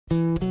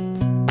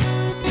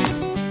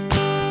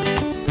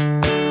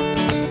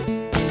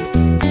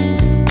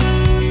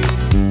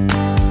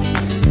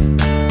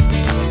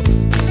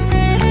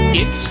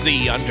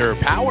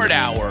Underpowered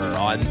Hour.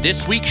 On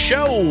this week's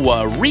show,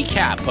 a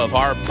recap of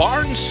our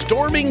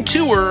barnstorming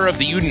tour of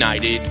the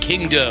United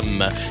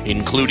Kingdom,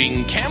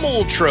 including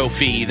Camel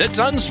Trophy, the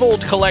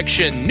Dunsfold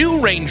collection, new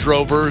Range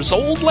Rovers,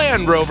 old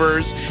Land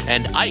Rovers,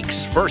 and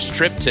Ike's first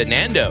trip to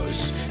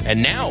Nando's.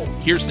 And now,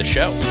 here's the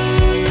show.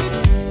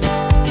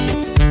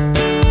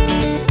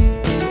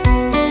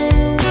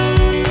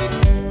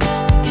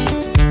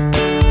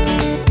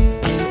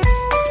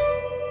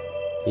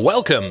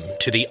 Welcome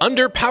to the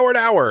Underpowered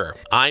Hour.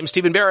 I'm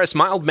Stephen Barris,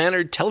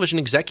 mild-mannered television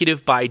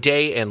executive by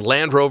day and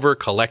Land Rover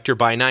collector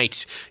by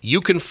night. You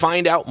can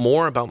find out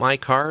more about my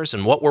cars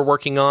and what we're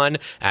working on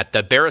at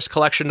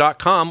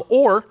thebarriscollection.com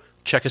or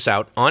check us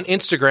out on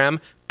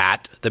Instagram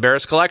at The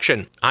Barris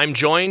Collection. I'm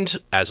joined,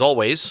 as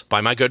always,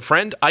 by my good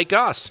friend, Ike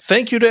Goss.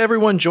 Thank you to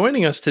everyone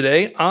joining us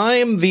today.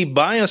 I'm the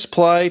bias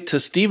ply to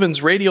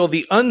Stephen's radio,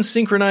 the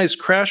unsynchronized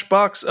crash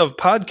box of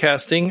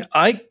podcasting,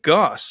 Ike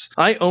Goss.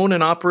 I own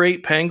and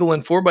operate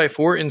Pangolin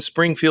 4x4 in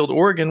Springfield,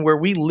 Oregon, where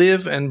we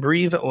live and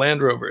breathe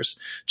Land Rovers.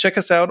 Check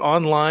us out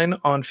online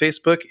on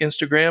Facebook,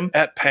 Instagram,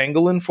 at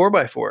Pangolin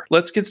 4x4.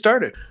 Let's get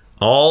started.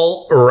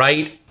 All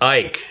right,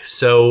 Ike.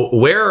 So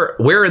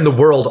where in the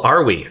world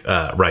are we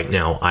right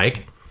now,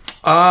 Ike?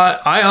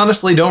 I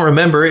honestly don't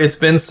remember. It's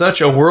been such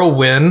a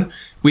whirlwind.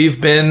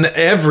 We've been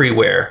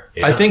everywhere.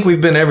 Yeah. I think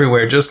we've been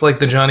everywhere, just like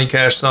the Johnny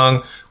Cash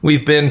song.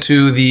 We've been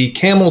to the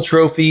Camel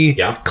Trophy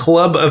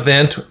Club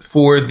event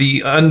for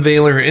the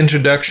unveiler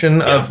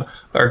introduction of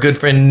our good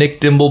friend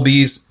Nick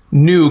Dimbleby's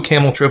new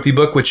Camel Trophy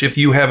book, which if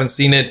you haven't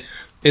seen it,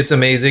 it's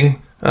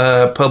amazing.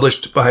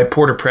 Published by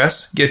Porter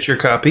Press. Get your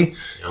copy.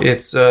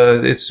 It's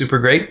super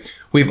great.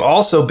 We've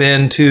also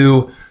been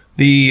to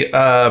the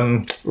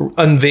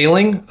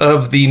unveiling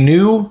of the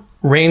new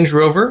Range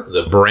Rover.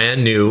 The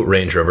brand new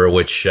Range Rover,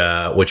 which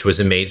was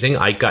amazing.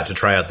 I got to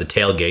try out the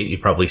tailgate.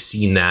 You've probably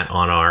seen that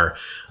on our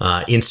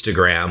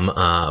Instagram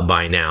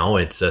by now.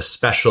 It's a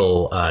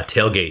special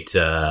tailgate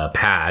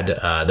pad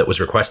that was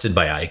requested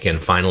by Ike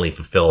and finally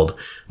fulfilled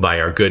by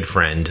our good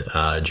friend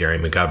Jerry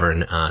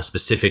McGovern,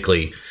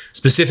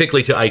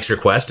 specifically to Ike's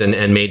request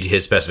and made to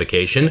his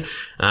specification.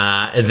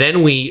 And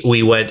then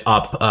we went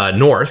up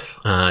north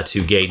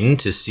to Gaydon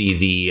to see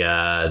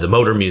the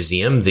Motor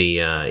Museum,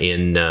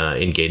 in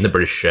Gaydon, the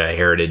British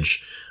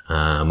Heritage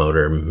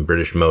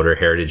British Motor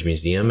Heritage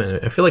Museum.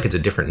 And I feel like it's a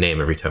different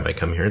name every time I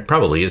come here. It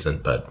probably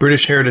isn't, but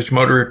British Heritage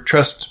Motor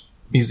Trust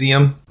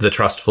Museum, the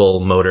Trustful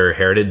Motor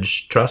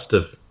Heritage Trust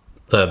of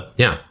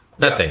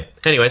that thing.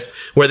 Anyways,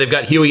 where they've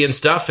got Huey and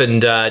stuff, and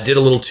did a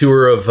little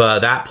tour of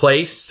that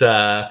place.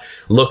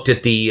 Looked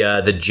at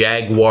the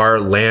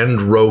Jaguar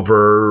Land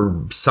Rover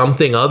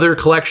something other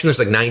collection. There's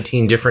like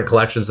 19 different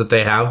collections that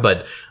they have,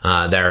 but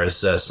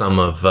there's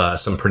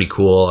some pretty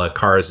cool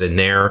cars in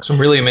there. Some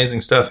really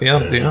amazing stuff.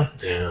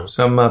 Yeah.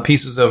 Some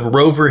pieces of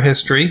Rover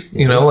history.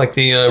 You know, like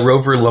the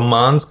Rover Le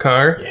Mans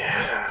car.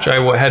 Yeah. Which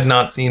I had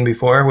not seen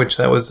before. Which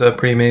that was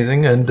pretty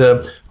amazing. And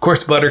of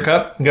course,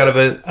 Buttercup.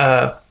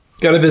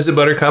 Got to visit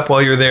Buttercup while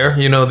you're there.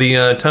 You know, the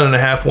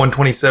 1.5-ton,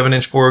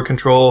 127-inch forward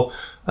control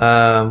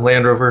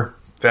Land Rover.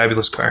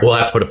 Fabulous car. We'll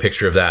have to put a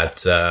picture of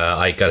that.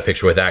 I got a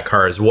picture with that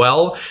car as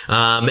well.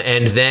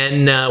 And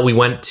then we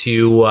went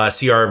to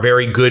see our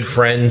very good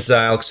friends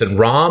Alex and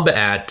Rob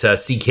at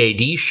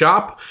CKD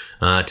Shop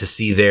to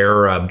see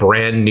their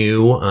brand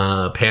new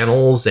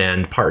panels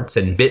and parts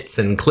and bits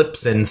and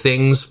clips and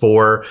things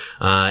for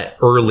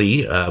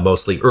mostly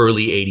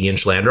early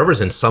 80-inch Land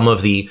Rovers, and some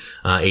of the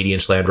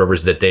 80-inch Land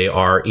Rovers that they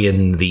are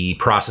in the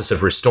process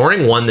of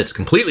restoring. One that's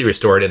completely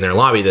restored in their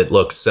lobby that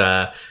looks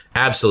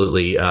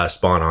absolutely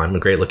spot on. A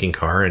great looking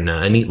car and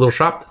a neat little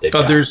shop that they've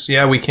Others,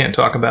 got. We can't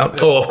talk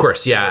about. Oh, of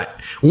course, yeah.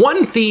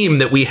 One theme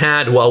that we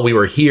had while we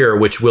were here,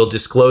 which we'll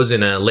disclose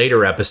in a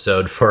later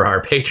episode for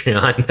our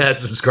Patreon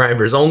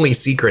subscribers, only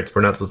secrets,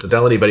 we're not supposed to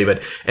tell anybody,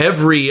 but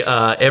every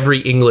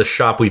English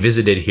shop we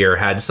visited here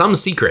had some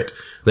secret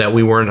that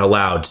we weren't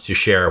allowed to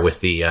share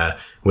with the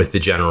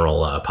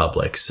general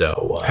public.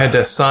 So had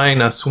to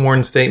sign a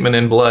sworn statement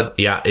in blood.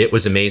 Yeah, it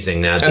was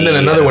amazing. And then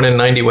another one in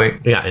 90 weight.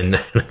 Yeah, and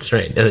that's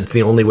right. And it's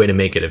the only way to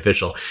make it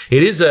official.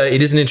 It is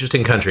an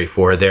interesting country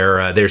for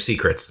their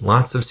secrets.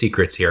 Lots of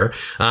secrets here.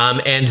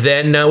 And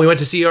then we went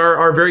to see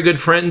our very good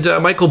friend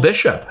Michael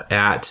Bishop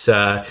at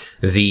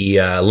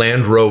the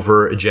Land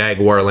Rover,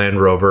 Jaguar Land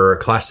Rover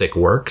Classic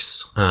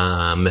Works.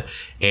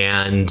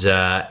 And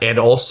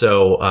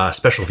also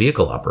special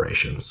vehicle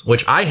operations,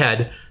 which I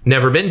had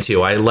never been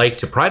to. I like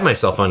to pride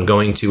myself on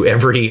going to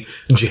every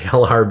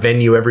JLR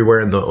venue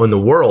everywhere in the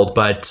world,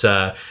 but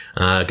got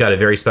a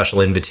very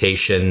special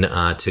invitation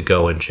to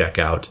go and check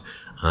out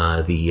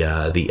the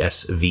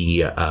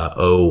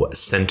SVO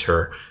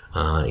Center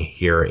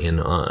here in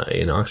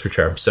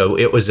Oxfordshire. So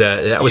it was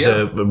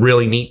a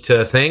really neat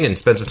thing, and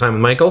spent some time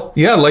with Michael.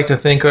 Yeah, I'd like to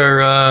thank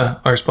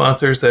our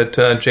sponsors at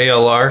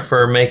JLR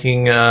for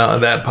making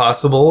that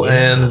possible,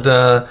 and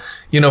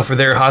for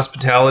their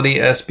hospitality.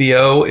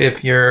 SBO,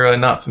 if you're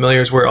not familiar,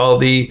 is where all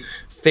the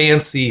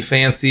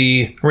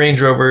fancy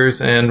Range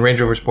Rovers and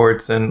Range Rover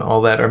Sports and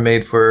all that are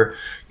made for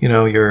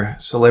your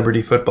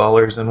celebrity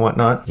footballers and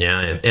whatnot.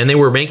 Yeah, and they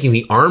were making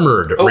the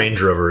armored Range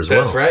Rover as well.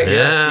 That's right.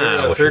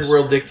 Yeah, you're a third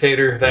world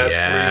dictator. That's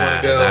where you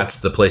want to go. That's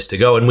the place to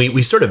go. And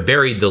we sort of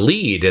buried the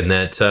lead in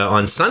that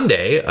on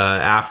Sunday,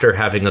 after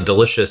having a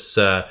delicious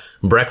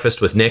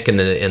breakfast with Nick and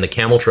the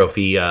Camel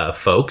Trophy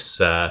folks,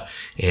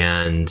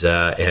 and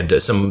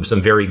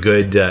some very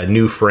good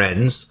new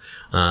friends.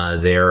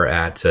 There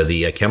at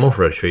the Camel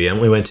Trophy,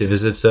 and we went to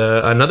visit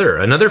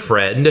another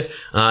friend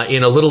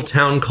in a little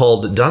town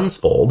called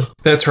Dunsfold.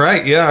 That's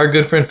right. Yeah, our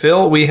good friend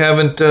Phil. We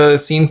haven't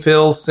seen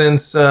Phil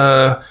since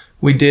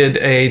we did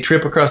a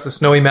trip across the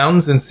snowy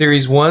mountains in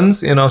Series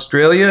 1s in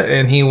Australia,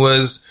 and he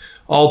was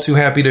all too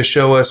happy to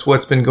show us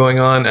what's been going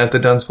on at the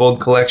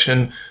Dunsfold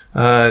collection.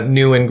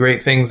 New and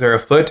great things are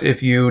afoot.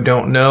 If you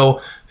don't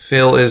know,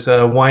 Phil is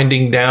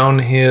winding down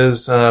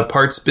his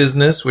parts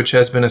business, which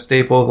has been a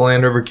staple of the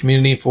Land Rover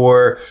community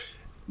for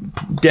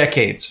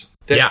decades.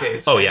 Yeah.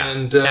 Oh, yeah.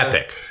 And,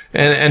 epic.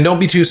 And don't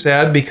be too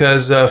sad,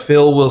 because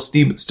Phil will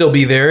still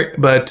be there,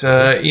 but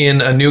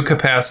in a new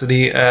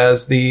capacity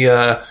as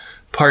the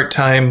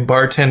part-time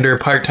bartender,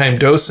 part-time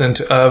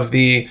docent of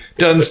the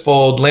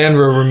Dunsfold Land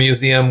Rover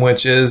Museum,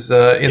 which is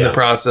in the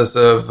process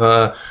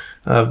of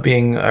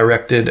being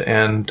erected,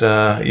 and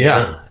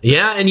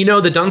Yeah, and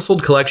the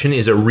Dunsfold collection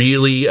is a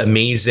really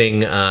amazing,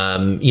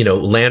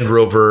 Land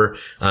Rover,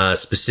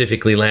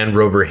 specifically Land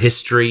Rover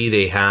history.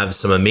 They have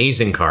some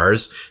amazing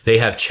cars. They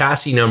have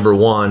chassis number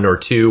 1 or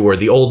 2 or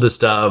the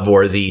oldest of,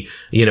 or the,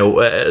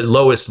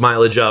 lowest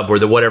mileage of, or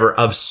the whatever,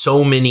 of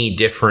so many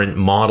different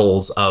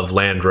models of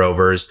Land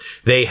Rovers.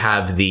 They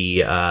have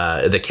the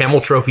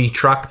Camel Trophy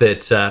truck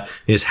that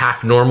is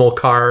half normal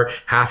car,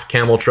 half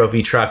Camel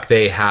Trophy truck.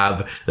 They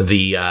have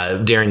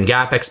the Darien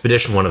Gap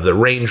Expedition, one of the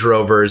Range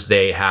Rovers.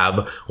 They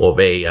have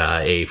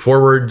a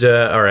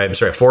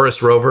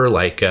Forest Rover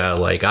like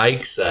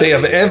Ike's. They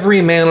have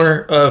every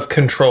manner of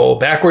control: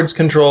 backwards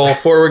control,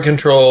 forward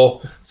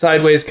control,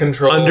 sideways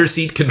control,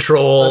 underseat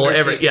control,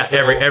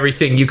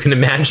 everything you can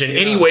imagine.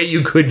 Yeah. Any way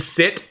you could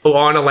sit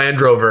on a Land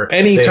Rover,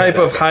 any type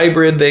of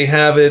hybrid, they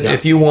have it. Yeah.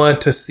 If you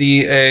want to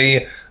see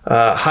a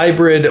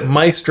hybrid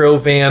Maestro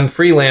van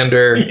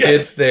Freelander,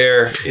 it's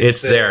there.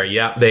 It's there.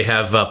 Yeah, they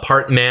have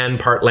part man,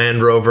 part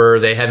Land Rover.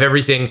 They have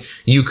everything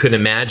you could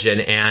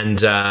imagine,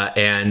 and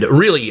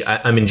really,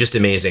 just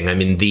amazing.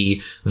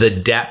 The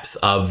depth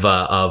of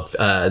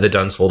the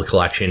Dunsfold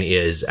collection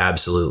is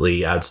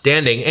absolutely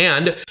outstanding.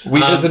 And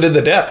we visited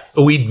the depths.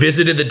 We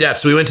visited the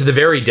depths. We went to the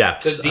very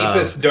depths, the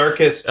deepest,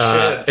 darkest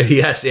sheds.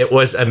 Yes, it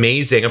was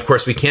amazing. Of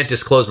course, we can't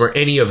disclose where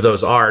any of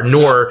those are.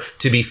 Nor,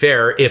 to be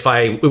fair, if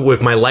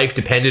my life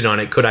depended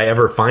on it, could I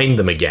ever find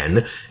them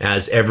again,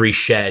 as every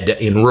shed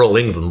in rural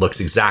England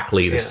looks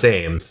exactly the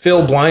same.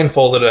 Phil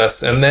blindfolded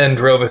us and then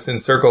drove us in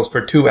circles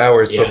for 2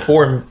 hours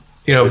before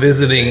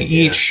visiting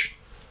each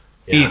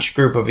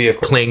group of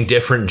vehicles, playing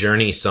different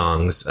Journey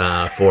songs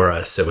for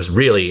us. It was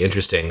really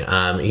interesting.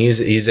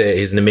 He's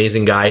an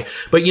amazing guy.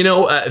 But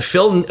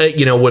Phil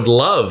would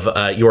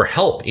love your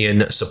help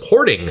in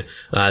supporting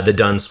the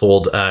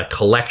Dunsfold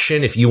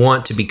collection. If you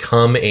want to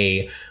become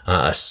a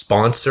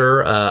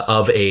sponsor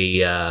of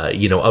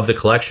the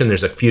collection,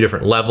 there's a few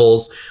different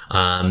levels,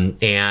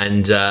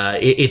 and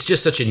it's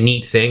just such a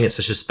neat thing. It's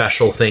such a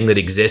special thing that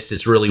exists.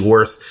 It's really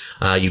worth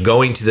you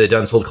going to the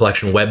Dunsfold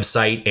collection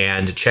website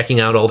and checking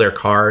out all their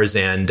cars.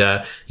 And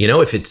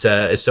if it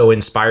so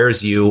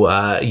inspires you,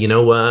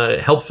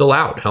 help Phil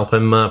out, help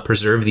him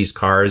preserve these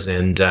cars.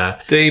 And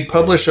they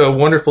publish a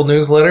wonderful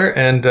newsletter,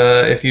 and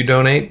if you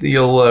donate,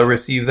 you'll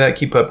receive that.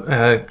 Keep up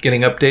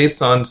getting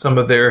updates on some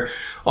of their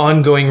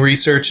ongoing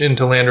research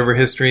into Land Rover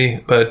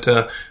history. But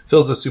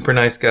Phil's a super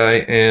nice guy,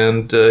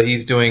 and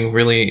he's doing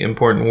really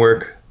important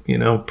work,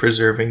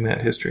 preserving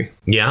that history.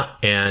 Yeah,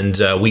 and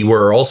we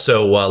were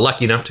also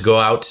lucky enough to go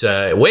out,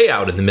 way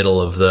out in the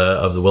middle of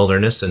the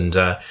wilderness, and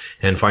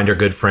find our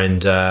good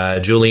friend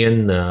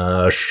Julian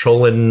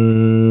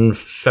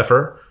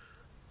Schoenpfeffer.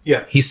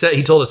 Yeah,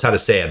 he told us how to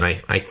say it, and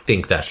I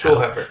think that's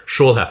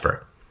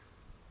Schoenpfeffer.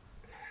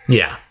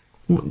 Yeah.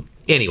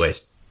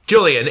 Anyways,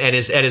 Julian and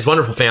his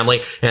wonderful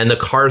family, and the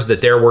cars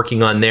that they're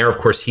working on there. Of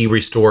course, he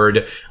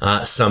restored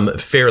some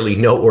fairly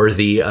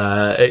noteworthy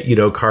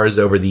cars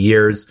over the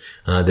years.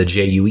 The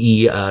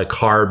JUE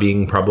car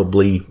being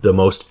probably the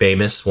most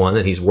famous one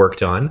that he's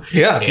worked on.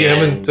 Yeah, if you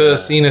haven't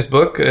seen his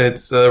book,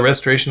 it's a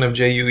restoration of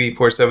JUE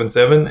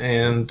 477,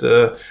 and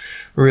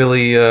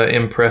really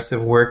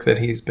impressive work that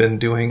he's been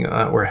doing,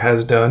 or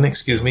has done,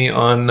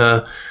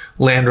 on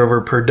Land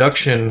Rover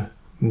production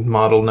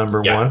model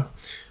number 1.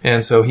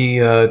 And so he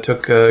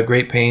took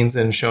great pains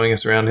in showing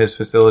us around his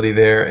facility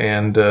there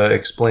and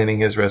explaining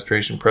his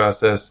restoration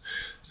process.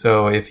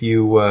 So if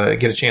you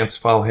get a chance,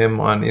 follow him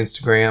on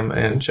Instagram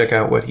and check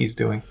out what he's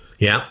doing.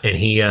 Yeah, and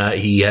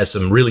he has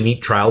some really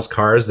neat trials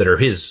cars that are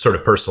his sort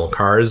of personal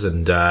cars,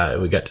 and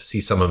we got to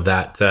see some of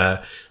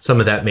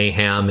that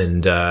mayhem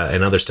and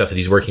other stuff that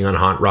he's working on,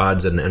 hot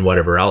rods and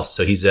whatever else.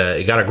 So he's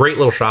he got a great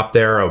little shop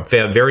there,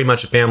 very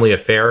much a family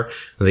affair.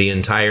 The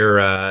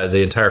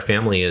entire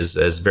family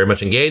is very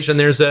much engaged, and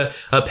there's a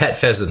pet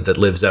pheasant that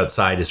lives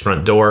outside his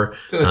front door.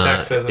 It's an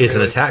attack pheasant. It's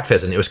an attack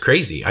pheasant. It was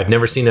crazy. I've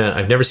never seen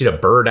a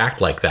bird act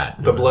like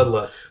that. The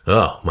bloodlust.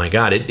 Oh my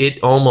God!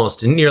 It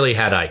almost nearly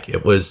had Ike.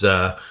 It was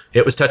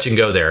touch and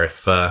go there.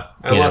 If I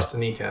lost a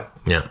kneecap.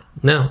 Yeah,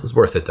 no, it was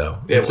worth it though.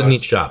 It's a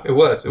neat shop. It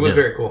was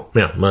very cool.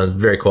 Yeah,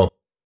 very cool.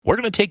 We're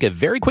going to take a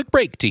very quick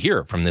break to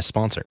hear from this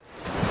sponsor.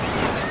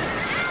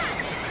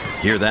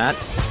 Hear that?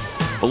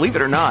 Believe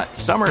it or not,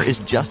 summer is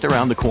just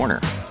around the corner.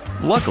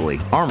 Luckily,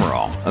 Armor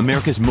All,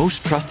 America's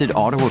most trusted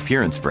auto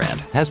appearance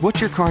brand, has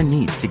what your car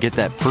needs to get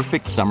that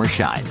perfect summer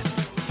shine.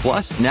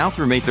 Plus, now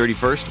through May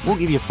 31st, we'll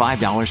give you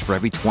 $5 for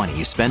every $20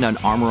 you spend on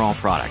Armor All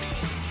products.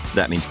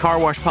 That means car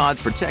wash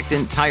pods,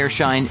 protectant, tire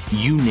shine,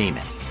 you name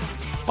it.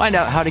 Find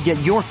out how to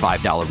get your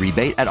 $5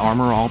 rebate at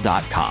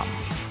armorall.com.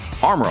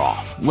 Armor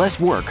All, less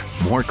work,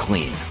 more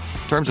clean.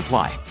 Terms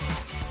apply.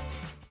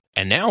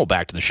 And now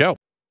back to the show.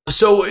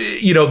 So,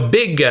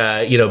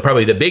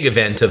 probably the big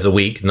event of the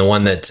week, and the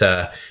one that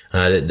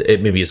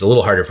it maybe is a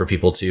little harder for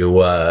people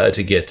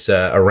to get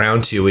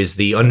around to, is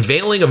the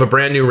unveiling of a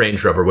brand new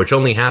Range Rover, which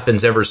only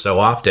happens ever so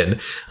often.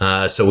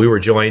 So we were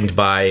joined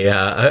by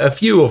a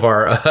few of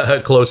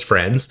our close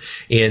friends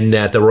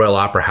at the Royal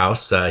Opera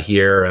House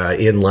here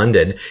in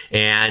London,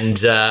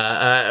 and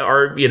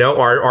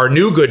our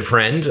new good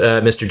friend,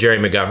 Mr. Jerry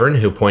McGovern,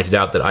 who pointed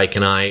out that Ike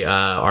and I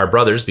are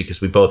brothers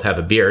because we both have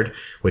a beard,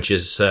 which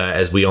is,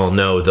 as we all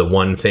know, the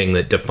one thing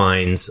that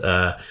defines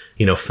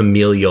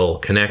familial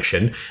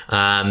connection,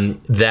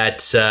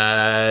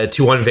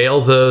 to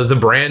unveil the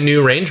brand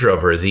new Range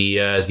Rover,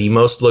 the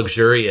most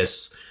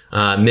luxurious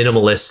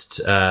minimalist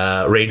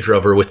Range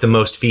Rover with the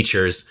most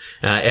features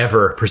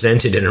ever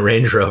presented in a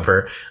Range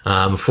Rover,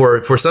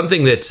 for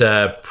something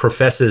that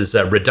professes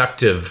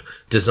reductive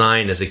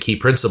design as a key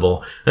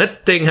principle.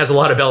 That thing has a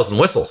lot of bells and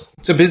whistles.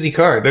 It's a busy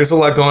car. There's a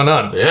lot going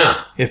on.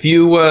 Yeah. If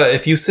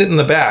you sit in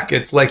the back,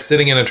 it's like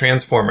sitting in a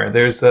Transformer.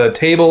 There's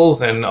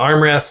tables and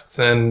armrests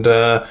and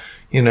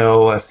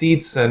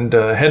seats and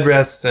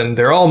headrests, and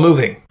they're all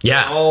moving.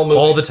 Yeah, all moving.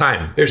 All the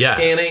time. They're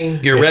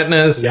scanning your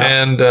retinas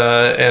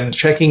and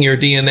checking your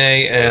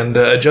DNA and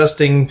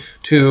adjusting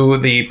to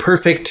the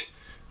perfect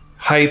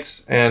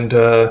heights and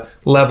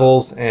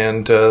levels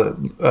and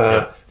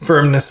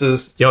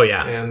firmnesses. Oh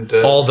yeah, and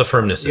all the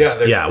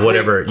firmnesses.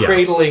 Whatever.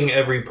 Cradling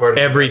every part.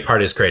 Every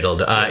part is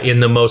cradled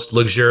in the most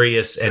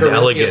luxurious and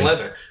elegant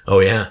leather. Oh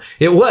yeah,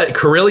 it was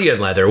Carillion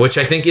leather, which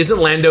I think isn't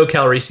Lando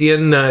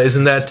Calrissian.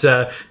 Isn't that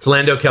it's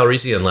Lando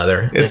Calrissian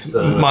leather? It's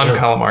Mon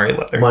Calamari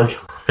leather.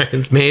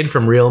 It's made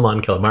from real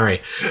Mon Calamari.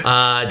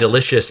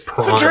 Delicious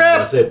prawn. It's a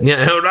trap.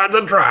 Yeah, no, that's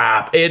a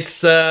trap.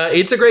 It's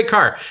a great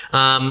car.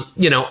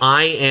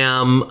 I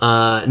am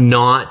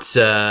not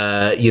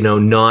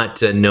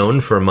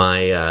known for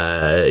my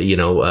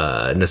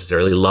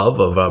necessarily love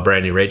of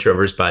brand new Range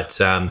Rovers, but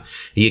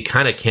you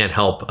kind of can't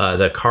help.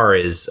 The car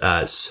is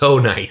so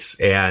nice,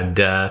 and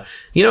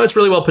it's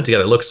really well put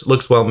together. It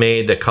looks well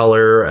made. The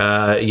color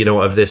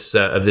of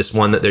this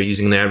one that they're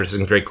using in the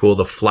advertising is very cool.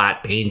 The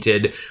flat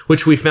painted,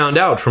 which we found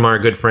out from our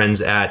good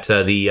friends at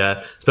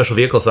the special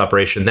vehicles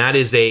operation, that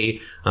is a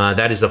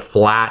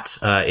flat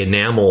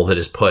enamel that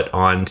is put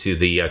onto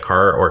the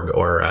car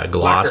or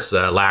gloss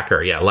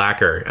lacquer.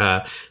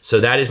 Lacquer. So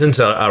that isn't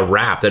a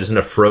wrap. That isn't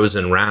a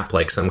frozen wrap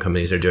like some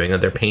companies are doing.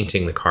 They're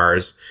painting the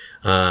cars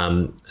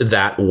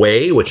that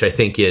way, which I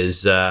think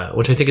is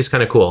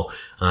kind of cool.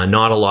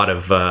 Not a lot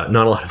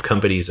of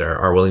companies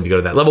are willing to go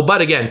to that level,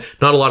 but again,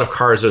 not a lot of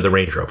cars are the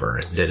Range Rover,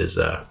 and it is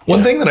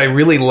one thing that I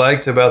really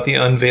liked about the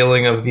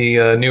unveiling of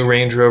the new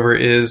Range Rover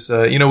is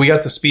we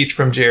got the speech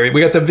from Jerry,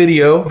 we got the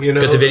video.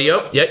 Got the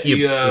video. Yeah,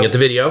 you get the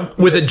video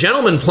with a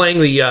gentleman playing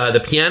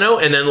the piano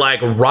and then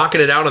like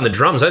rocking it out on the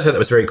drums. I thought that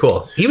was very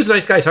cool. He was a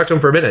nice guy. I talked to him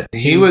for a minute.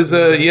 He was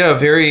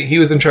he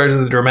was in charge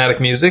of the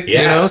dramatic music.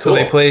 Yeah, so cool.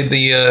 they played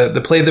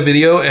the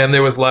video, and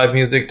there was live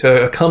music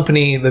to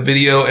accompany the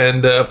video,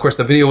 and of course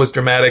the video was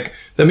dramatic,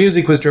 the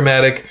music was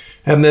dramatic,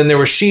 and then there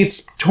were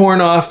sheets torn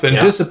off and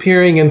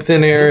disappearing in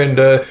thin air, and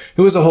it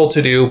was a whole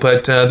to-do.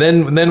 But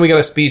then we got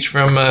a speech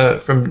from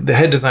the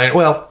head designer.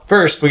 Well,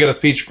 first we got a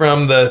speech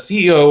from the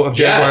CEO of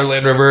Jaguar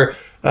Land Rover,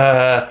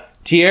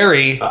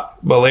 Thierry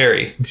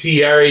Bellari.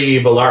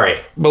 Terry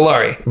Bellari.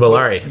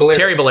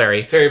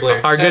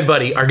 Our good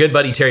buddy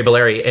Terry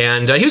Bellari,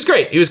 and he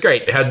was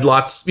great. Had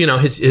lots,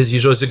 his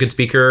usual is a good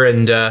speaker,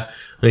 and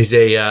he's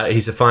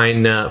a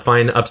fine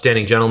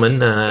upstanding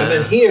gentleman. And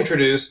then he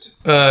introduced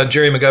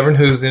Jerry McGovern,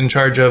 who's in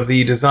charge of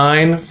the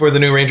design for the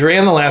new Range Rover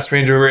and the last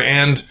Range Rover,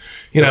 and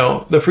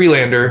the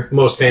Freelander,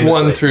 most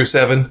famously 1 through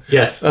 7.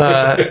 Yes.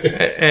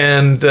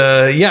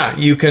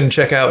 You can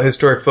check out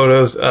historic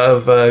photos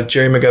of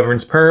Jerry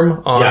McGovern's perm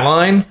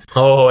online.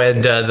 Oh,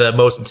 and the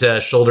most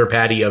shoulder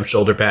padded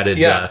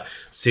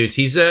suits.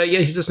 He's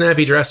a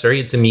snappy dresser. He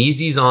had some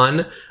Yeezys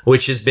on,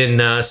 which has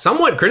been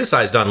somewhat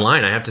criticized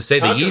online. I have to say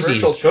the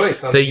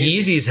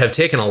Yeezys have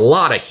taken a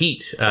lot of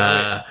heat.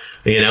 I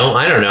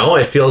don't know.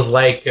 It feels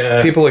like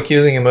people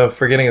accusing him of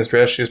forgetting his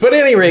dress shoes. But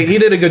at any rate, he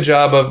did a good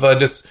job of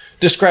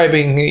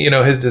describing,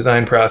 his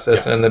design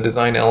process and the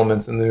design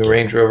elements in the new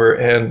Range Rover.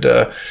 And,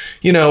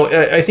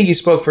 I think he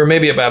spoke for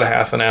maybe about a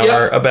half an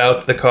hour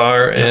about the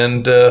car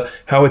and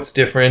how it's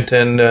different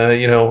and,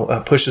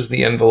 pushes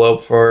the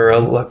envelope for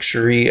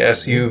luxury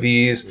SUVs.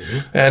 Mm-hmm.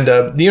 And,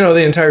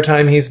 the entire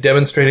time he's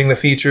demonstrating the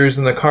features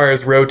and the car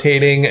is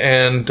rotating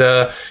and,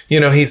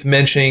 he's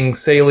mentioning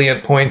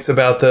salient points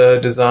about the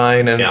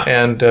design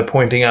and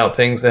pointing out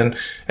things. And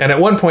at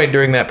one point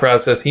during that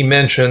process, he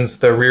mentions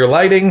the rear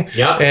lighting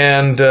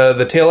and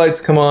the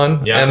taillights come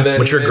on. Yeah, and then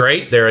which are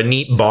great. They're a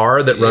neat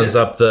bar that runs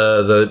up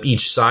the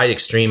each side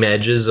extreme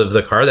edges of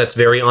the car. That's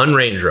very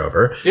un-Range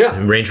Rover. Yeah.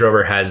 And Range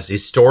Rover has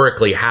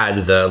historically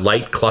had the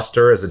light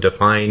cluster as a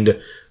defined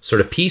sort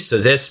of piece. So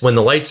this, when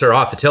the lights are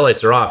off, the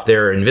taillights are off,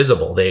 they're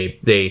invisible.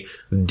 They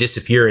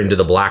disappear into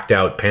the blacked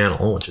out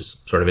panel, which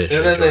is sort of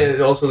interesting. And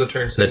then also the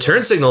turn signals. The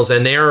turn signals,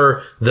 and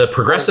they're the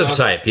progressive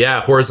type.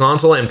 Yeah,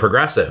 horizontal and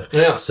progressive.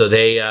 Yeah. So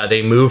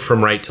they move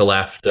from right to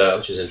left,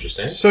 which is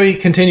interesting. So he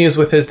continues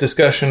with his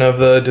discussion of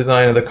the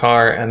design of the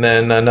car, and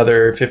then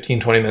another 15,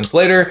 20 minutes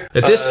later.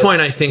 At this point,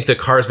 I think the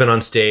car's been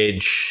on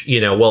stage,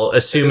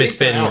 assume it's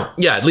been...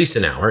 at least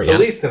an hour. Yeah. At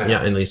least an hour.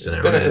 Yeah, at least an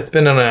hour. It's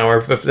been an hour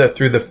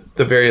through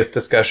the various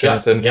discussions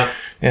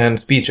and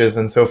speeches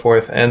and so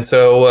forth. And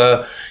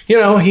so,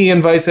 he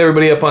invites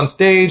everybody up on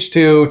stage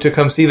to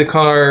come see the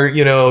car.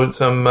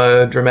 Some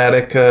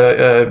dramatic,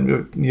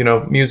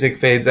 music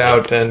fades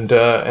out and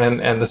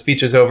the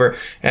speech is over.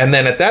 And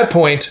then at that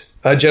point,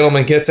 a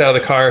gentleman gets out of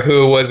the car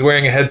who was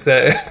wearing a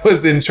headset and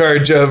was in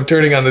charge of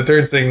turning on the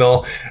turn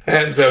signal.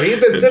 And so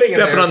he'd been sitting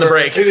stepping on the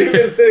brake. He'd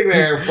been sitting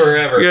there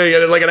forever. Yeah, he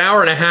had like an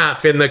hour and a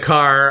half in the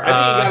car. I think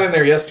he got in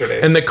there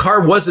yesterday. And the car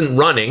wasn't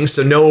running,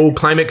 so no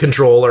climate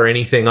control or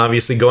anything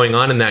obviously going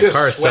on in that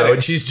car. Sweating. So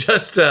she's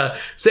just so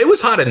it was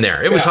hot in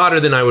there. It was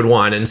hotter than I would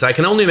want. And so I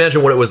can only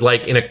imagine what it was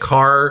like in a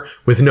car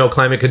with no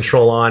climate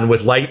control on,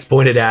 with lights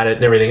pointed at it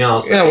and everything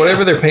else. Yeah,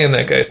 whatever they're paying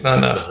that guy, it's not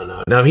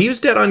enough. No, he was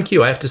dead on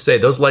cue. I have to say,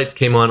 those lights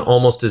came on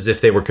almost as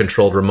if they were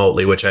controlled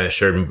remotely, which I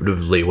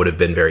assuredly would have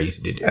been very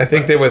easy to do. I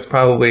think there was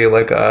probably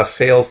like a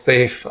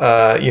fail-safe,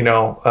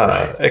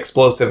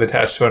 explosive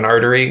attached to an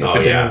artery if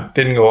it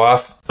didn't go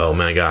off. Oh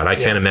my God. I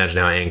can't imagine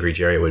how angry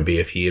Jerry would be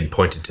if he had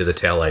pointed to the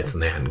taillights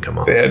and they hadn't come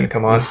on. They hadn't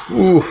come on.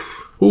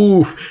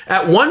 Oof.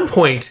 At one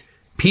point,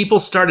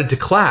 people started to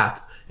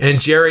clap and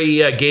Jerry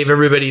gave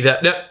everybody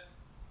that,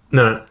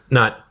 no,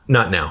 not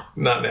now.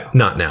 Not now.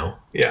 Not now.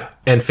 Yeah.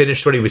 And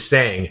finished what he was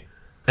saying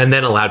and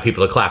then allowed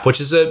people to clap, which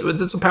is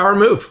that's a power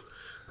move.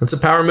 That's a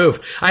power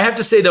move. I have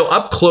to say, though,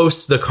 up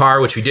close, the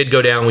car, which we did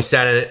go down, we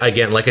sat in it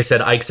again. Like I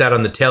said, Ike sat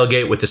on the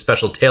tailgate with the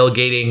special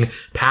tailgating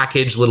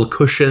package, little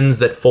cushions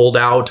that fold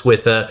out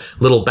with a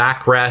little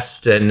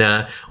backrest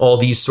and all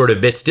these sort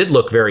of bits. Did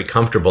look very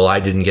comfortable. I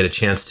didn't get a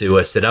chance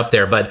to sit up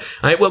there. But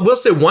I will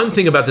say one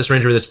thing about this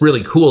Range Rover that's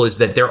really cool is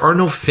that there are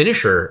no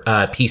finisher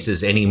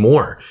pieces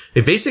anymore.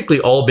 They've basically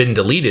all been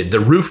deleted. The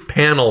roof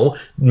panel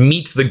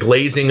meets the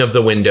glazing of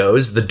the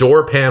windows. The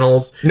door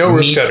panels. No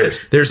roof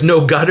gutters. There's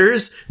no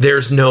gutters.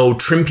 There's no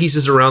trim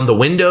pieces around the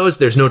windows.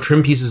 There's no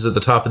trim pieces at the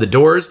top of the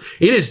doors.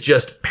 It is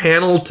just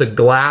panel to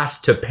glass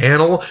to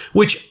panel,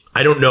 which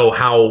I don't know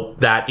how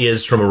that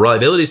is from a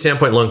reliability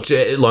standpoint,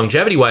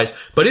 longevity-wise,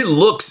 but it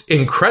looks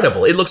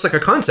incredible. It looks like a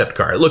concept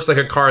car. It looks like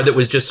a car that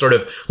was just sort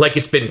of like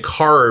it's been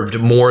carved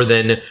more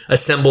than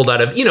assembled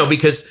out of,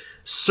 because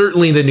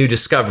certainly the new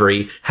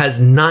Discovery has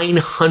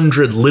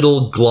 900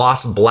 little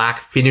gloss black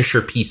finisher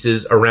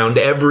pieces around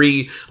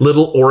every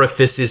little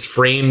orifice is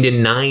framed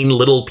in 9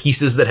 little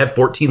pieces that have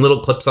 14 little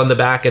clips on the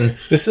back. And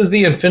this is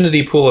the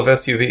infinity pool of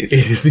SUVs.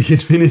 It is the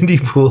infinity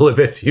pool of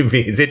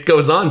SUVs. It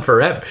goes on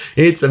forever.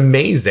 It's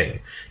amazing.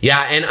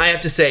 Yeah, and I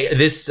have to say,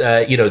 this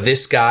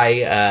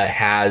guy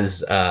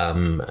has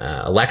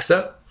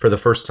Alexa for the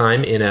first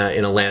time in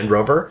a Land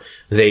Rover.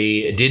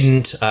 They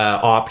didn't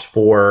opt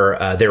for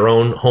their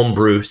own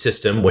homebrew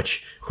system,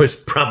 which was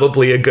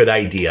probably a good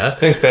idea. I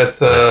think that's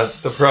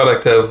the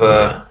product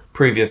of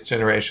previous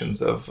generations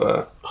of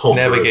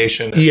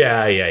navigation.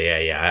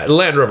 Yeah.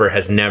 Land Rover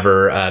has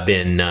never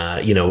been,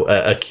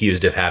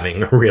 accused of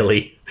having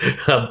really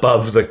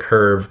above the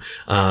curve,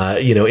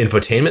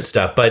 infotainment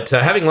stuff. But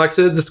having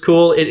Alexa, that's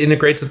cool. It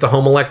integrates with the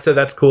home Alexa.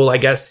 That's cool, I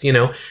guess,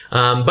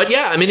 But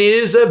yeah, I mean, it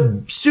is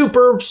a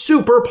super,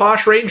 super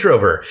posh Range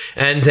Rover.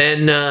 And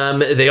then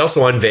they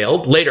also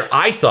unveiled later,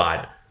 I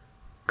thought,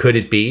 could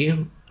it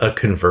be a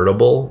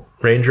convertible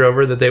Range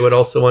Rover that they would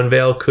also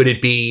unveil? Could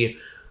it be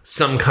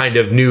some kind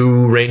of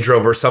new Range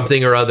Rover,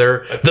 something or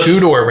other. A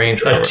two-door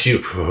Range Rover. The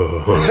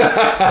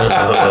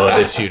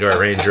two-door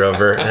Range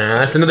Rover.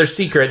 That's another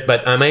secret,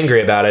 but I'm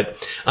angry about it.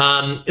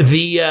 But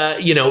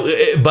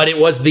it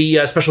was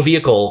the special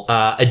vehicle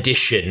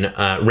edition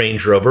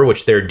Range Rover,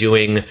 which they're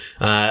doing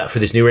for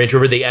this new Range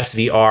Rover. The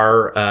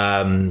SVR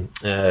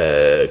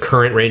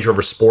current Range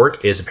Rover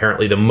Sport is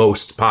apparently the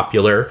most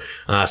popular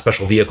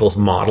special vehicles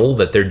model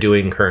that they're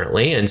doing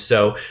currently, and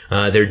so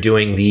they're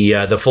doing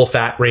the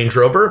full-fat Range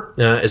Rover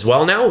as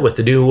well now with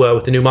the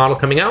new model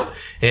coming out,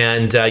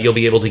 and you'll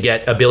be able to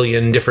get a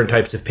billion different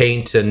types of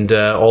paint and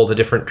all the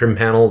different trim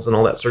panels and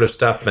all that sort of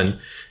stuff. And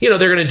they're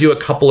going to do a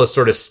couple of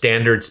sort of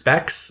standard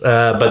specs,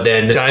 but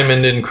then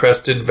diamond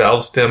encrusted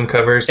valve stem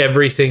covers,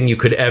 everything you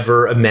could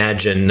ever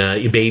imagine,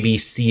 baby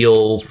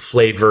seal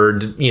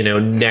flavored,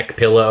 neck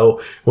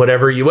pillow,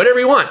 whatever you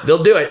want,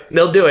 they'll do it.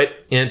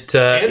 And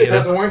it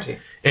has a warranty.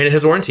 And it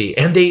has a warranty,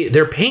 and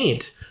their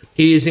paint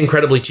is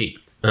incredibly cheap.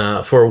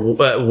 For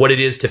what it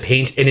is to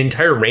paint an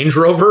entire Range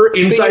Rover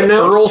inside and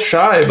out. Earl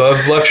Scheib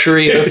of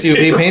luxury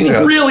SUV paint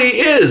jobs. It really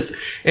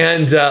is.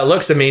 And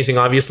looks amazing,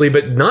 obviously,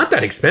 but not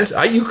that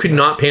expensive. You could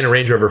not paint a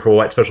Range Rover for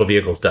what Special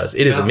Vehicles does.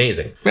 It is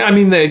amazing. I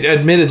mean,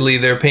 admittedly,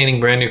 they're painting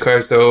brand new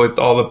cars, so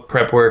all the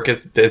prep work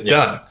is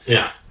done.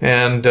 Yeah.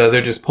 And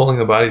they're just pulling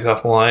the bodies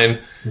off the line,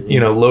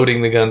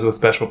 loading the guns with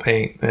special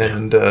paint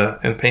and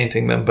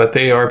painting them. But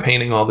they are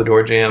painting all the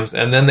door jambs,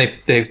 and then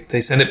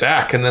they send it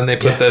back, and then they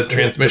put the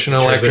transmission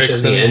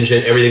electrics and the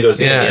engine, everything goes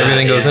in. Yeah,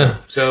 everything goes in.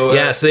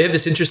 So so they have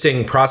this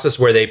interesting process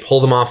where they pull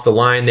them off the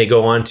line, they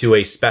go onto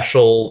a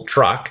special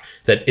truck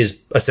that is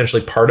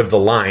essentially part of the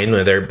line.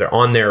 They're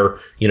on their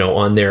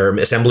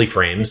assembly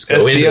frames.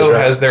 SVO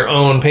has their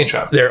own paint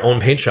shop.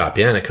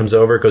 And it comes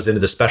over, it goes into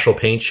the special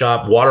paint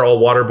shop.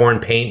 All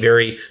waterborne paint,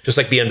 very just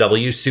like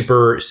BMW,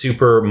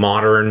 super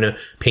modern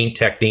paint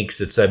techniques.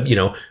 It's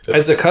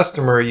as a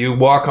customer, you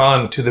walk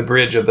on to the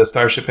bridge of the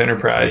Starship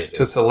Enterprise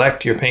to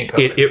select your paint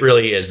color. It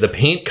really is the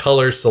paint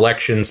color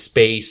selection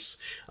space.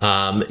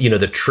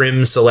 The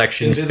trim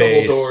selection Invisible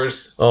space.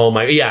 doors. Oh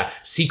my,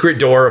 secret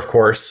door, of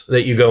course,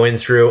 that you go in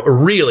through.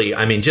 Really,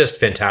 I mean, just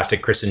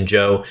fantastic. Chris and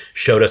Joe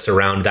showed us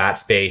around that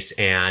space,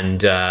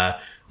 and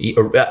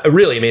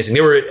really amazing.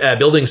 They were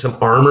building some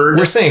armored.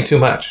 We're saying too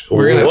much.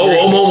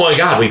 Oh my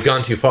God, we've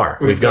gone too far.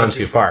 We've gone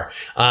too far.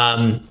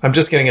 I'm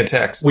just getting a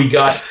text. We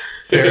got.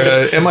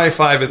 Their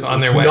MI5 is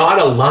on their way. Not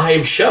a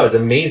live show. It's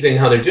amazing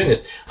how they're doing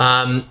this.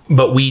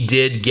 But we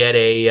did get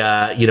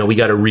we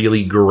got a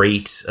really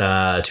great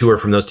tour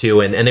from those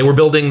two, and they were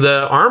building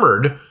the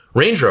armored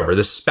Range Rover,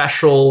 the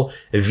special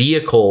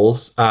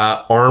vehicles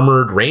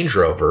armored Range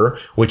Rover,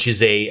 which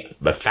is a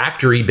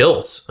factory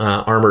built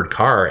armored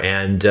car,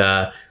 and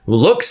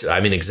looks,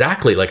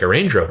 exactly like a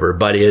Range Rover,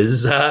 but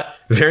is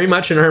very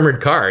much an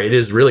armored car. It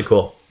is really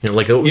cool.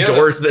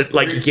 Doors that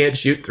you can't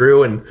shoot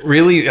through, and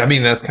really,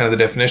 that's kind of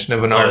the definition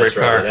of an armored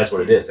car. Right. That's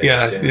what it is.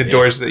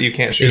 Doors that you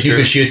can't shoot through. If you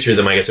could shoot through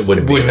them, I guess it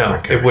wouldn't be an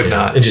armored car. It would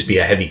not. It'd just be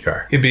a heavy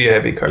car. It'd be a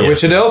heavy car,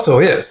 which it also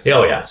is.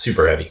 Oh yeah,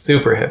 super heavy.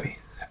 Super heavy.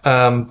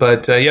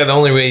 The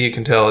only way you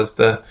can tell is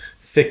the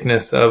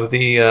thickness of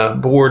the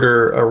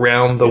border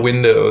around the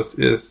windows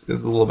is a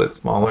little bit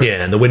smaller.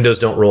 Yeah, and the windows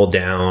don't roll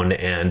down,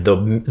 and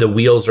the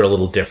wheels are a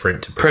little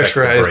different to protect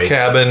pressurized the brakes.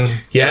 cabin.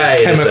 Yeah,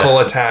 chemical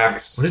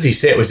attacks. What did he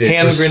say? It was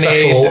hand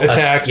grenade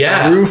attacks.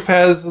 The roof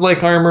has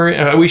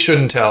armor. We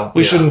shouldn't tell.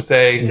 We shouldn't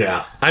say.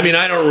 Yeah, I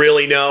don't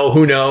really know.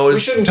 Who knows? We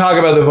shouldn't talk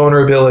about the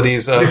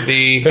vulnerabilities of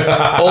the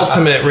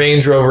ultimate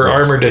Range Rover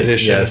armored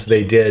edition. Yes,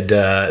 they did.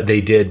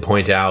 They did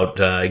point out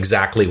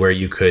exactly where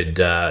you could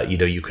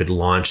you could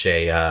launch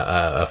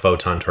a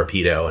photon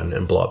torpedo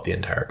and blow up the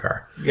entire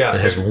car. Yeah,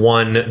 it has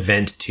one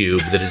vent tube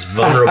that is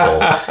vulnerable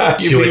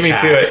to You beat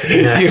attack. Me to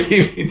it. Yeah. You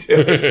beat me to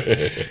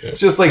it.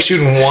 It's just like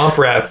shooting womp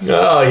rats.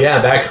 Oh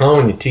yeah, back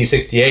home in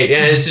T-68.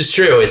 Yeah, it's just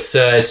true. It's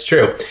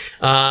true.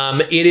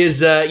 It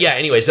is.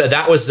 Anyways,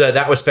 that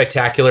was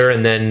spectacular,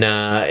 and then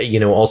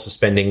also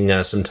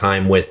spending some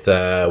time with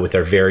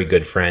our very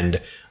good friend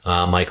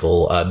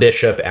Michael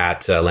Bishop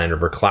at Land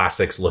Rover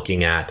Classics,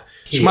 looking at.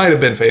 Which might have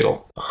been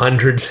fatal.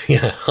 Hundreds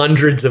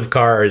of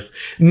cars,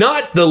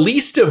 not the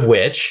least of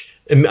which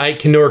I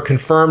can nor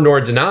confirm nor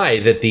deny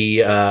that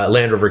the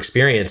Land Rover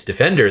Experience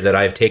Defender that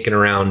I've taken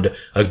around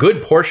a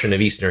good portion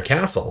of Eastnor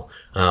Castle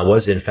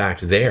was in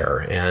fact there,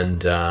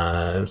 and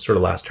sort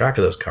of lost track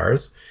of those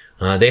cars.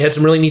 They had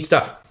some really neat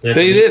stuff.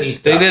 They did.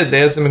 They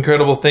had some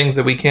incredible things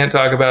that we can't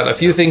talk about. A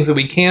few things that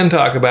we can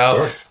talk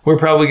about. We're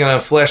probably going to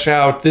flesh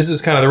out. This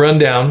is kind of the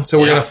rundown. So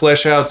we're going to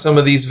flesh out some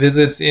of these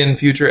visits in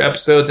future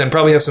episodes, and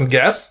probably have some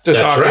guests to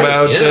talk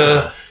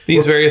about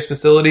these various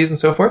facilities and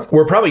so forth?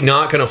 We're probably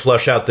not going to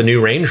flush out the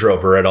new Range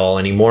Rover at all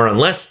anymore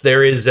unless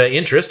there is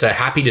interest.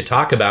 Happy to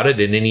talk about it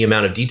in any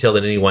amount of detail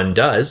that anyone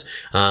does.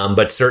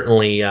 But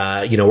certainly,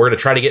 we're going to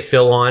try to get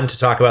Phil on to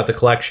talk about the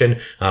collection.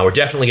 We're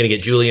definitely going to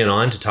get Julian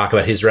on to talk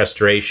about his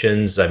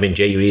restorations. I mean,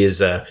 JUE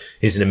is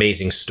an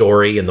amazing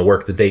story, and the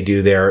work that they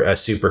do there,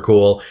 super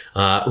cool.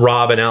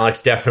 Rob and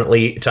Alex,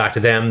 definitely talk to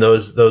them.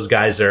 Those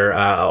guys are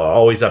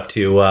always up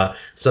to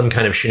some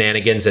kind of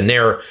shenanigans, and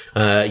their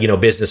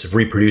business of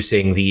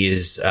reproducing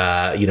these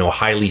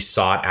highly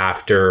sought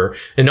after,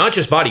 and not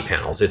just body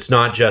panels. It's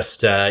not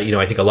just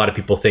I think a lot of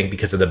people think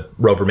because of the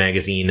Rover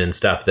magazine and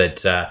stuff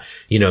that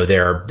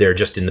they're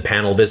just in the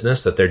panel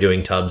business, that they're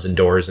doing tubs and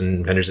doors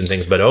and fenders and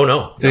things. But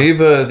no,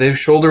 they've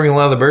shouldering a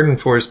lot of the burden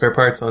for spare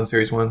parts on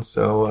Series 1.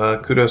 So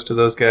kudos to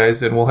those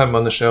guys, and we'll have them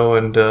on the show,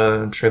 and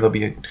I'm sure they'll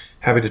be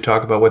happy to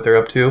talk about what they're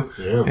up to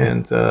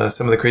and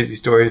some of the crazy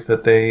stories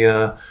that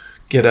they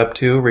get up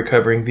to,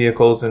 recovering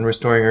vehicles and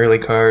restoring early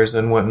cars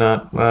and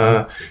whatnot.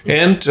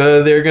 And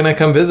they're going to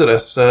come visit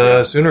us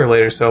sooner or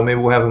later, so maybe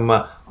we'll have them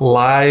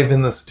live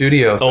in the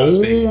studio, so to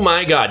speak. Oh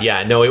my God.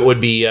 Yeah, no, it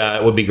would be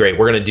great.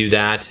 We're going to do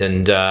that.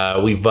 And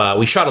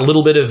we shot a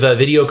little bit of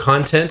video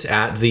content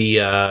at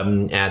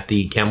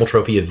the Camel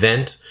Trophy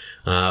event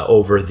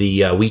over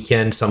the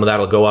weekend. Some of that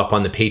will go up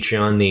on the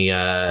Patreon.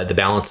 The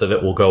balance of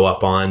it will go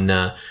up on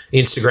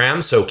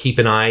Instagram. So keep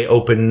an eye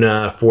open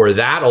for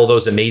that. All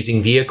those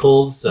amazing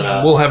vehicles.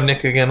 We'll have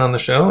Nick again on the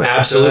show.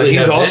 Absolutely.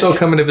 He's also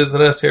coming to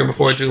visit us here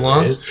before too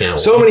long.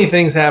 So many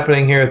things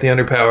happening here at the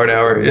Underpowered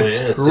Hour.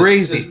 It's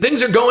crazy.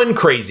 Things are going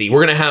crazy.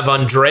 We're going to have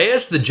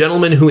Andreas, the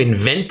gentleman who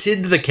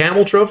invented the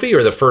Camel Trophy,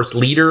 or the first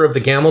leader of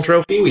the Camel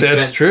Trophy.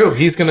 That's true.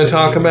 He's going to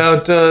talk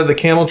about the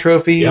Camel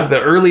Trophy,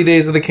 the early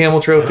days of the Camel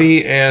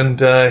Trophy, and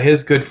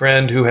his good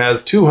friend who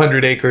has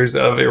 200 acres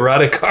of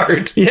erotic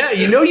art. Yeah,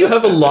 you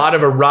have a lot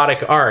of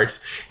erotic art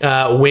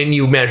when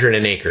you measure it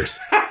in acres.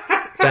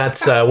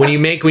 That's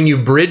when you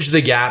bridge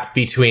the gap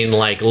between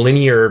like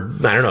linear,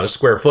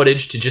 square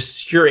footage to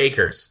just sheer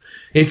acres.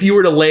 If you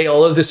were to lay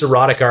all of this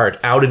erotic art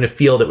out in a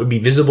field, it would be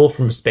visible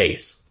from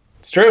space.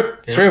 It's true.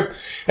 It's true.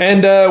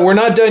 And we're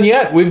not done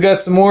yet. We've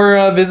got some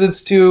more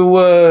visits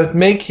to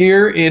make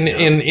here in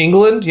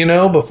England,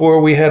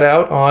 before we head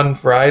out on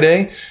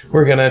Friday.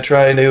 We're going to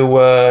try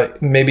to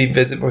maybe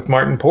visit with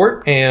Martin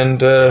Port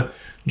and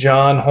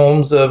John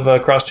Holmes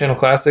of Cross Channel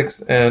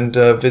Classics and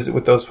visit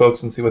with those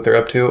folks and see what they're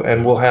up to.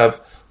 And we'll have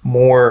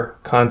more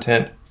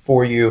content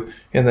for you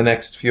in the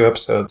next few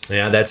episodes.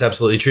 Yeah, that's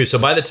absolutely true. So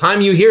by the time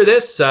you hear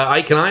this,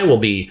 Ike and I will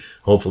be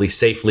hopefully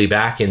safely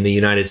back in the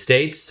United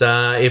States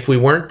if we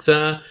weren't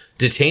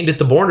detained at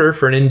the border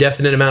for an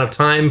indefinite amount of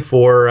time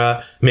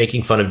for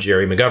making fun of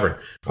Jerry McGovern.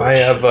 I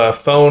have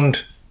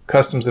phoned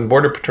Customs and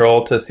Border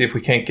Patrol to see if we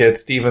can't get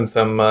Steven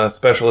some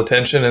special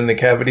attention in the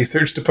cavity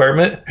search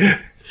department.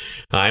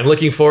 I'm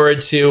looking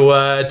forward to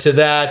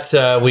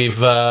that.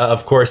 We've,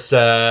 of course,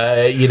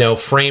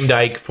 framed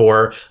Ike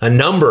for a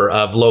number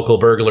of local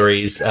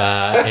burglaries,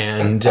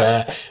 and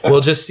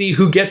we'll just see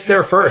who gets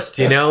there first.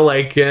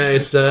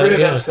 It's we're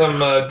gonna have some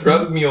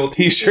drug mule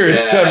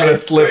T-shirts. I'm gonna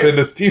slip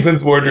into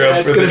Steven's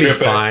wardrobe for the trip.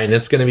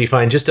 It's gonna be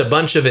fine. Just a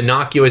bunch of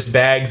innocuous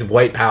bags of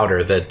white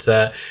powder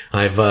that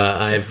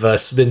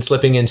I've been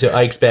slipping into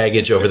Ike's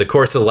baggage over the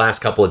course of the last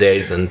couple of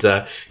days, and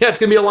it's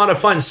gonna be a lot of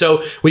fun.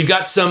 So we've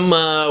got some.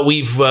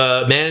 We've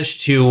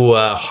managed to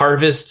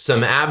harvest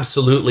some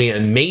absolutely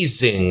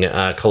amazing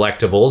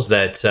collectibles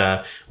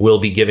that we'll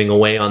be giving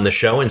away on the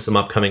show in some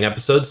upcoming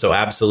episodes. So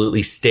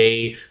absolutely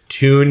stay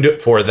tuned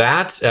for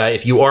that.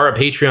 If you are a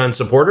Patreon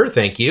supporter,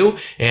 thank you.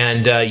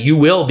 And you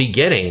will be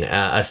getting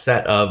a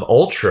set of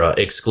ultra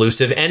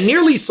exclusive and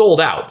nearly sold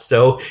out.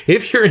 So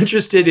if you're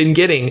interested in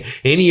getting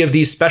any of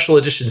these special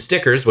edition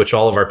stickers, which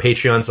all of our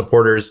Patreon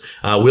supporters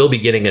will be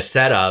getting a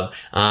set of,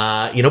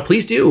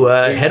 please do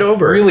head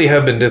over. Really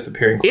have been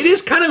disappearing. It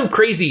is kind of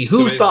crazy.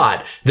 Who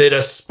thought that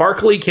a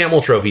sparkly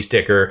Camel Trophy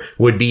sticker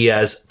would be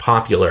as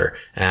popular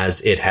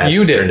as it has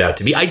turned out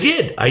to be? I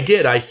did.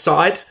 I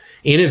saw it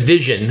in a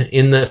vision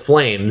in the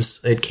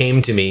flames. It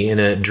came to me in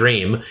a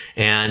dream,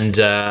 and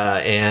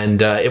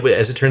it was,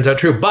 as it turns out,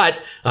 true. But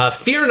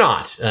fear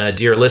not,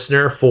 dear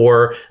listener,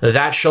 for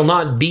that shall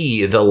not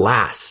be the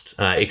last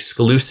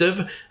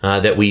exclusive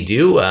that we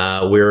do.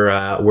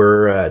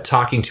 We're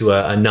talking to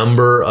a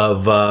number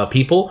of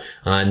people,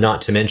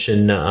 not to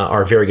mention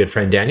our very good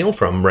friend Daniel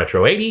from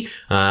Retro 80,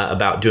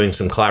 about doing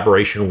some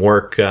collaboration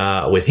work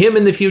with him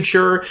in the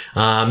future,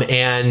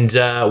 and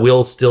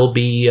we'll still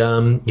be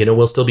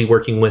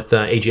working with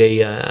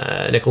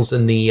AJ Nichols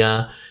in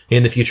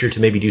the future to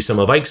maybe do some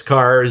of Ike's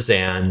cars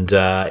and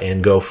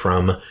go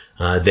from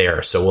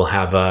there. So we'll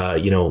have,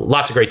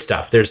 lots of great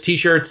stuff. There's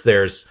t-shirts,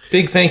 there's...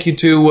 Big thank you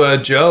to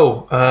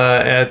Joe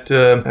at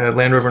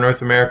Land Rover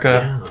North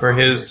America for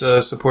his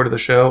support of the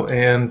show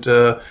and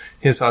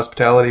his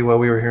hospitality while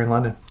we were here in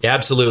London.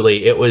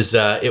 Absolutely. It was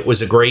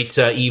a great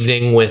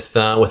evening with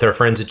our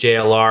friends at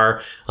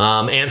JLR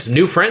and some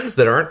new friends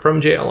that aren't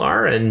from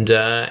JLR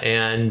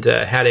and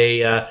had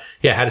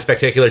a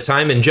spectacular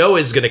time. And Joe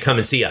is going to come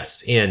and see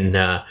us in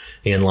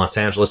Los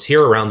Angeles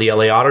here around the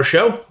LA Auto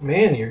Show.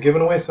 Man, you're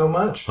giving away so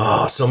much.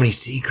 Oh, so many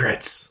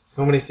secrets.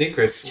 So many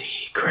secrets.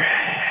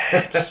 Secrets.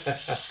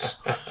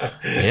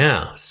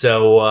 Yeah.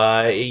 So,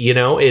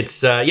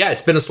 it's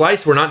been a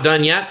slice. We're not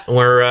done yet.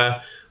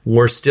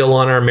 We're still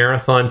on our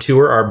marathon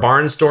tour, our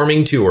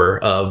barnstorming tour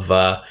of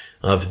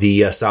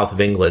the south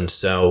of England.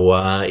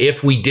 So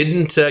if we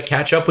didn't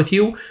catch up with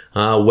you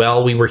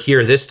while we were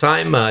here this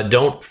time,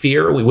 don't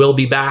fear. We will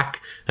be back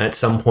at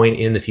some point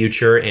in the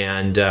future,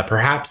 and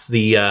perhaps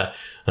the air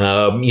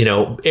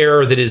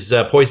that is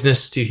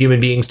poisonous to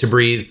human beings to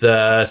breathe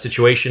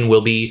situation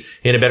will be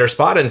in a better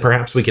spot, and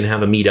perhaps we can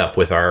have a meetup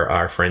with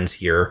our friends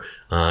here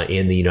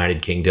in the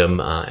United Kingdom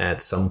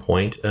at some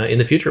point in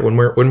the future when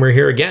we're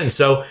here again.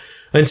 So.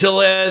 Until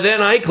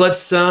then, Ike,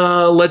 let's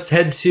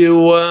head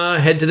to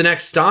the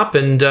next stop,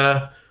 and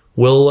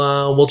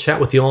we'll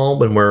chat with you all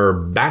when we're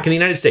back in the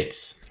United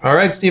States. All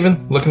right,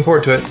 Stephen. Looking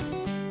forward to it.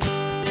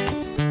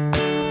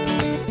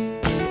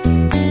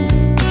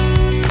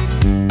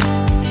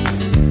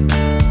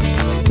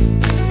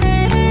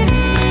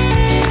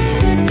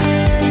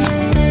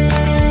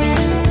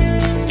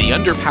 The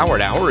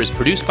Underpowered Hour is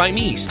produced by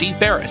me, Steve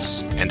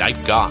Barris, and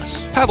Ike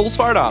Goss. Pavel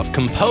Svardov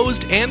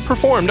composed and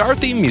performed our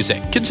theme music.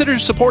 Consider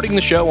supporting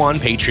the show on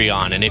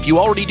Patreon, and if you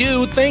already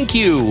do, thank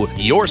you.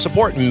 Your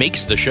support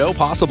makes the show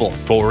possible.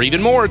 For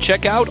even more,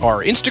 check out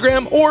our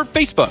Instagram or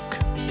Facebook.